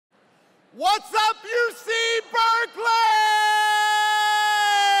What's up, UC Berkeley?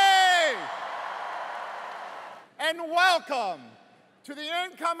 And welcome to the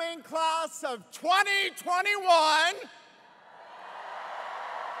incoming class of 2021.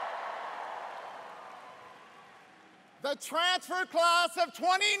 The transfer class of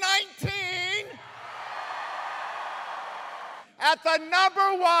 2019 at the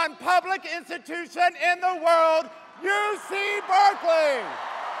 #1 public institution in the world, UC Berkeley.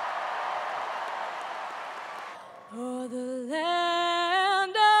 For the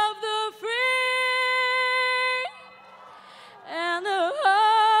land of the free and the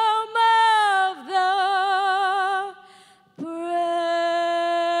home of the brave.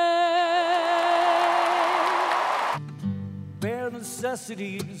 Bare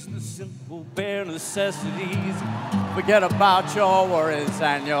necessities, the simple bare necessities. Forget about your worries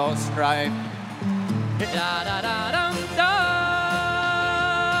and your strife. Da da da dum da,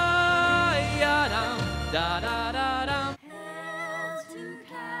 ya dum da da da dum. Hail to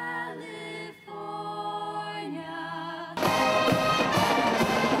California.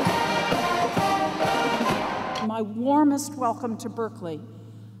 My warmest welcome to Berkeley,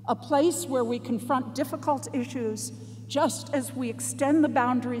 a place where we confront difficult issues just as we extend the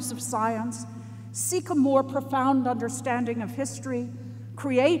boundaries of science, seek a more profound understanding of history,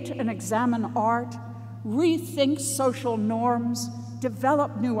 create and examine art, rethink social norms,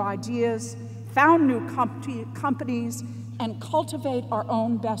 develop new ideas, found new companies, and cultivate our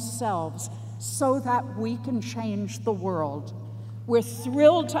own best selves so that we can change the world. We're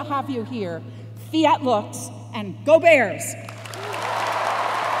thrilled to have you here. Fiat lux, and go Bears!